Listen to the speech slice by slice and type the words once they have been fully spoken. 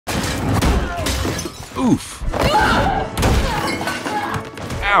Oof!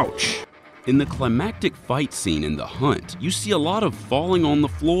 Ouch! In the climactic fight scene in The Hunt, you see a lot of falling on the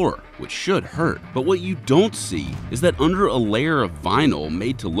floor, which should hurt. But what you don't see is that under a layer of vinyl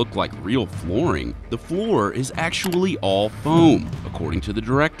made to look like real flooring, the floor is actually all foam, according to the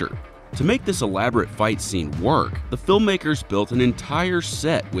director. To make this elaborate fight scene work, the filmmakers built an entire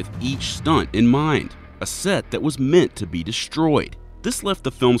set with each stunt in mind, a set that was meant to be destroyed. This left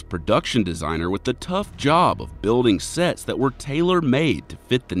the film's production designer with the tough job of building sets that were tailor-made to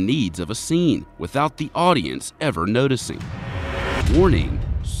fit the needs of a scene without the audience ever noticing. Warning,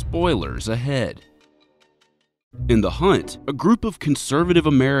 spoilers ahead. In The Hunt, a group of conservative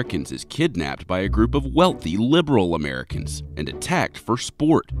Americans is kidnapped by a group of wealthy liberal Americans and attacked for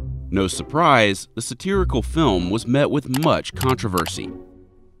sport. No surprise, the satirical film was met with much controversy.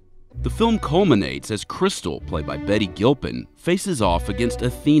 The film culminates as Crystal, played by Betty Gilpin, faces off against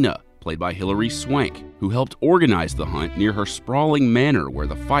Athena, played by Hilary Swank, who helped organize the hunt near her sprawling manor where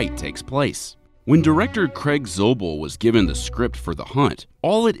the fight takes place. When director Craig Zobel was given the script for The Hunt,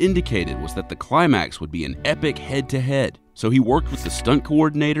 all it indicated was that the climax would be an epic head-to-head, so he worked with the stunt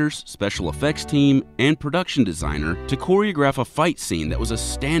coordinators, special effects team, and production designer to choreograph a fight scene that was a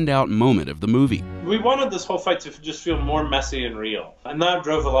standout moment of the movie. We wanted this whole fight to just feel more messy and real, and that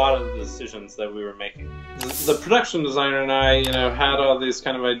drove a lot of the decisions that we were making. The production designer and I, had all these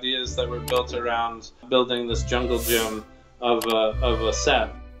kind of ideas that were built around building this jungle gym of a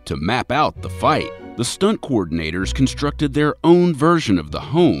set. To map out the fight, the stunt coordinators constructed their own version of the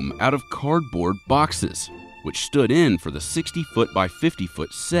home out of cardboard boxes, which stood in for the 60-foot by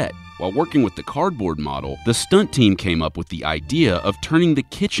 50-foot set. While working with the cardboard model, the stunt team came up with the idea of turning the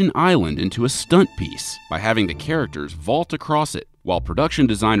kitchen island into a stunt piece by having the characters vault across it. While production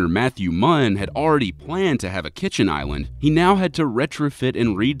designer Matthew Munn had already planned to have a kitchen island, he now had to retrofit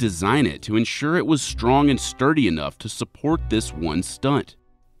and redesign it to ensure it was strong and sturdy enough to support this one stunt.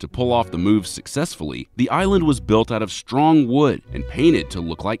 To pull off the move successfully, the island was built out of strong wood and painted to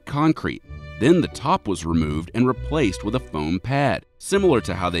look like concrete. Then the top was removed and replaced with a foam pad, similar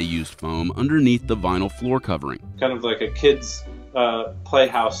to how they used foam underneath the vinyl floor covering. Kind of like a kid's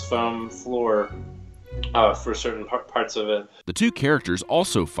playhouse foam floor for certain parts of it. The two characters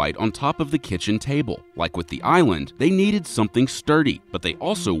also fight on top of the kitchen table. Like with the island, they needed something sturdy, but they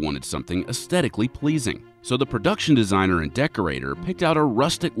also wanted something aesthetically pleasing. So the production designer and decorator picked out a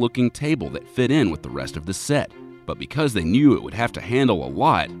rustic-looking table that fit in with the rest of the set. But because they knew it would have to handle a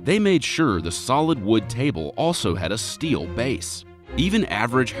lot, they made sure the solid wood table also had a steel base. Even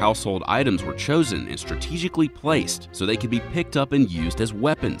average household items were chosen and strategically placed so they could be picked up and used as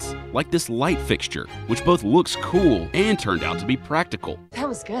weapons, like this light fixture, which both looks cool and turned out to be practical. That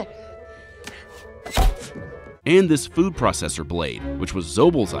was good. And this food processor blade, which was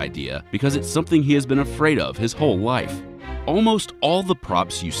Zobel's idea because it's something he has been afraid of his whole life. Almost all the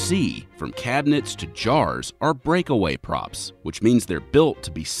props you see, from cabinets to jars, are breakaway props, which means they're built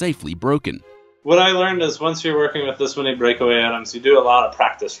to be safely broken. What I learned is once you're working with this many breakaway items, you do a lot of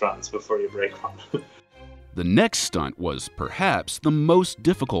practice runs before you break one. The next stunt was perhaps the most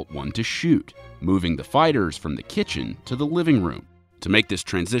difficult one to shoot, moving the fighters from the kitchen to the living room. To make this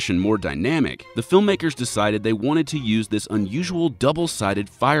transition more dynamic, the filmmakers decided they wanted to use this unusual double-sided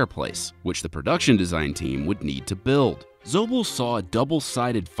fireplace, which the production design team would need to build. Zobel saw a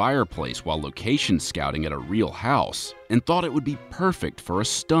double-sided fireplace while location scouting at a real house and thought it would be perfect for a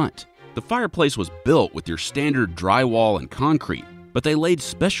stunt. The fireplace was built with your standard drywall and concrete, but they laid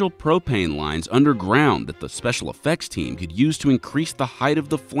special propane lines underground that the special effects team could use to increase the height of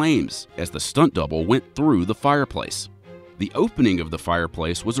the flames as the stunt double went through the fireplace. The opening of the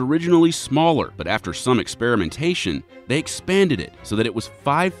fireplace was originally smaller, but after some experimentation, they expanded it so that it was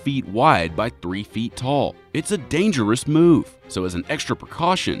 5 feet wide by 3 feet tall. It's a dangerous move, so as an extra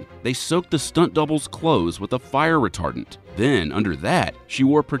precaution, they soaked the stunt double's clothes with a fire retardant. Then, under that, she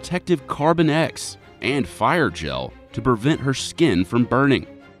wore protective Carbon X and fire gel to prevent her skin from burning.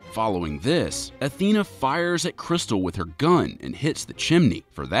 Following this, Athena fires at Crystal with her gun and hits the chimney.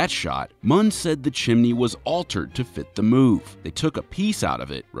 For that shot, Munn said the chimney was altered to fit the move. They took a piece out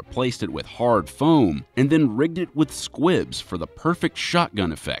of it, replaced it with hard foam, and then rigged it with squibs for the perfect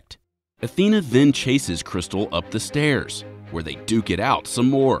shotgun effect. Athena then chases Crystal up the stairs, where they duke it out some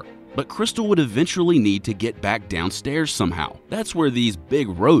more. But Crystal would eventually need to get back downstairs somehow. That's where these big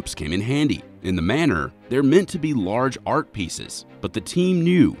ropes came in handy. In the manor, they're meant to be large art pieces, but the team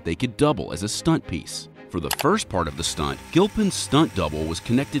knew they could double as a stunt piece. For the first part of the stunt, Gilpin's stunt double was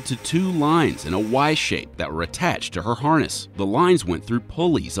connected to 2 lines in a Y shape that were attached to her harness. The lines went through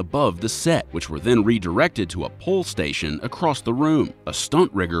pulleys above the set, which were then redirected to a pull station across the room. A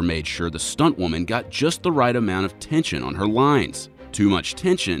stunt rigger made sure the stunt woman got just the right amount of tension on her lines. Too much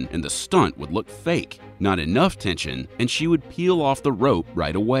tension and the stunt would look fake. Not enough tension and she would peel off the rope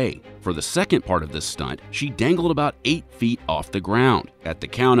right away. For the second part of this stunt, she dangled about 8 feet off the ground. At the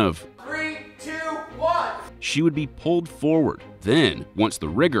count of 3, 2, 1, she would be pulled forward. Then, once the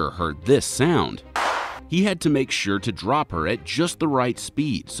rigger heard this sound, he had to make sure to drop her at just the right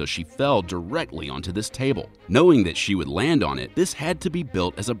speed so she fell directly onto this table. Knowing that she would land on it, this had to be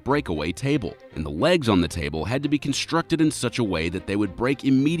built as a breakaway table, and the legs on the table had to be constructed in such a way that they would break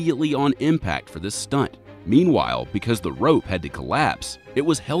immediately on impact for this stunt. Meanwhile, because the rope had to collapse, it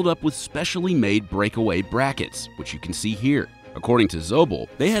was held up with specially made breakaway brackets, which you can see here. According to Zobel,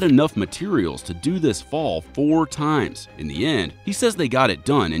 they had enough materials to do this fall 4 times. In the end, he says they got it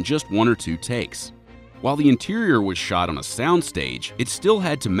done in just 1 or 2 takes. While the interior was shot on a soundstage, it still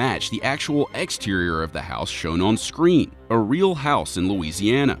had to match the actual exterior of the house shown on screen, a real house in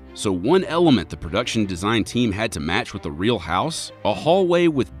Louisiana. So one element the production design team had to match with a real house, a hallway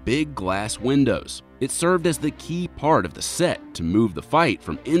with big glass windows. It served as the key part of the set to move the fight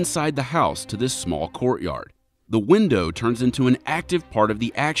from inside the house to this small courtyard. The window turns into an active part of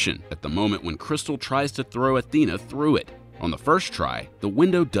the action at the moment when Crystal tries to throw Athena through it. On the first try, the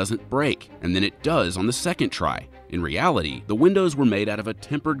window doesn't break, and then it does on the second try. In reality, the windows were made out of a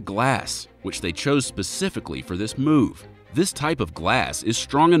tempered glass, which they chose specifically for this move. This type of glass is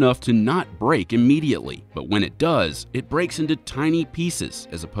strong enough to not break immediately, but when it does, it breaks into tiny pieces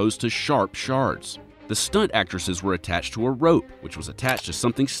as opposed to sharp shards. The stunt actresses were attached to a rope, which was attached to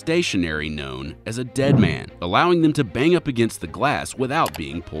something stationary known as a dead man, allowing them to bang up against the glass without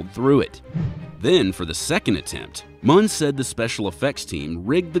being pulled through it. Then, for the second attempt, Munn said the special effects team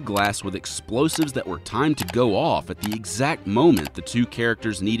rigged the glass with explosives that were timed to go off at the exact moment the 2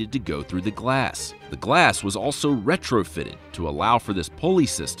 characters needed to go through the glass. The glass was also retrofitted to allow for this pulley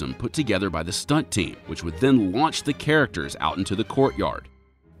system put together by the stunt team, which would then launch the characters out into the courtyard.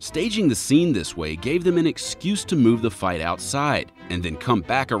 Staging the scene this way gave them an excuse to move the fight outside, and then come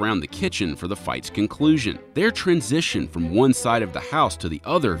back around the kitchen for the fight's conclusion. Their transition from one side of the house to the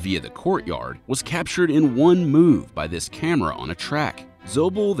other via the courtyard was captured in one move by this camera on a track.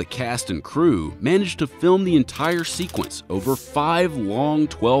 Zobel, the cast and crew managed to film the entire sequence over 5 long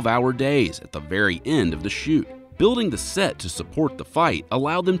 12-hour days at the very end of the shoot. Building the set to support the fight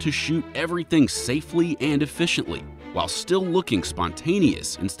allowed them to shoot everything safely and efficiently, while still looking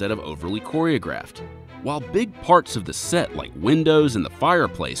spontaneous instead of overly choreographed. While big parts of the set like windows and the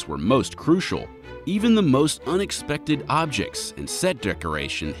fireplace were most crucial, even the most unexpected objects and set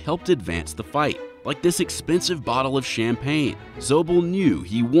decoration helped advance the fight, like this expensive bottle of champagne. Zobel knew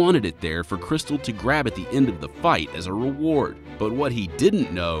he wanted it there for Crystal to grab at the end of the fight as a reward, but what he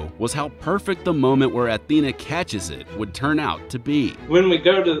didn't know was how perfect the moment where Athena catches it would turn out to be. When we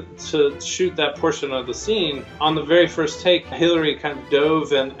go to shoot that portion of the scene, on the very first take, Hilary kind of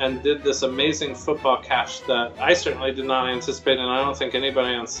dove and did this amazing football catch that I certainly did not anticipate, and I don't think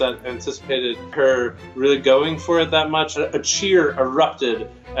anybody on set anticipated her really going for it that much. A cheer erupted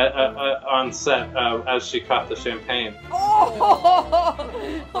on set as she caught the champagne.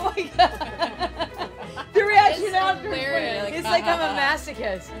 Oh my god! The reaction after hilarious. it's like I'm a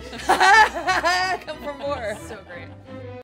masochist. Come for more. So great.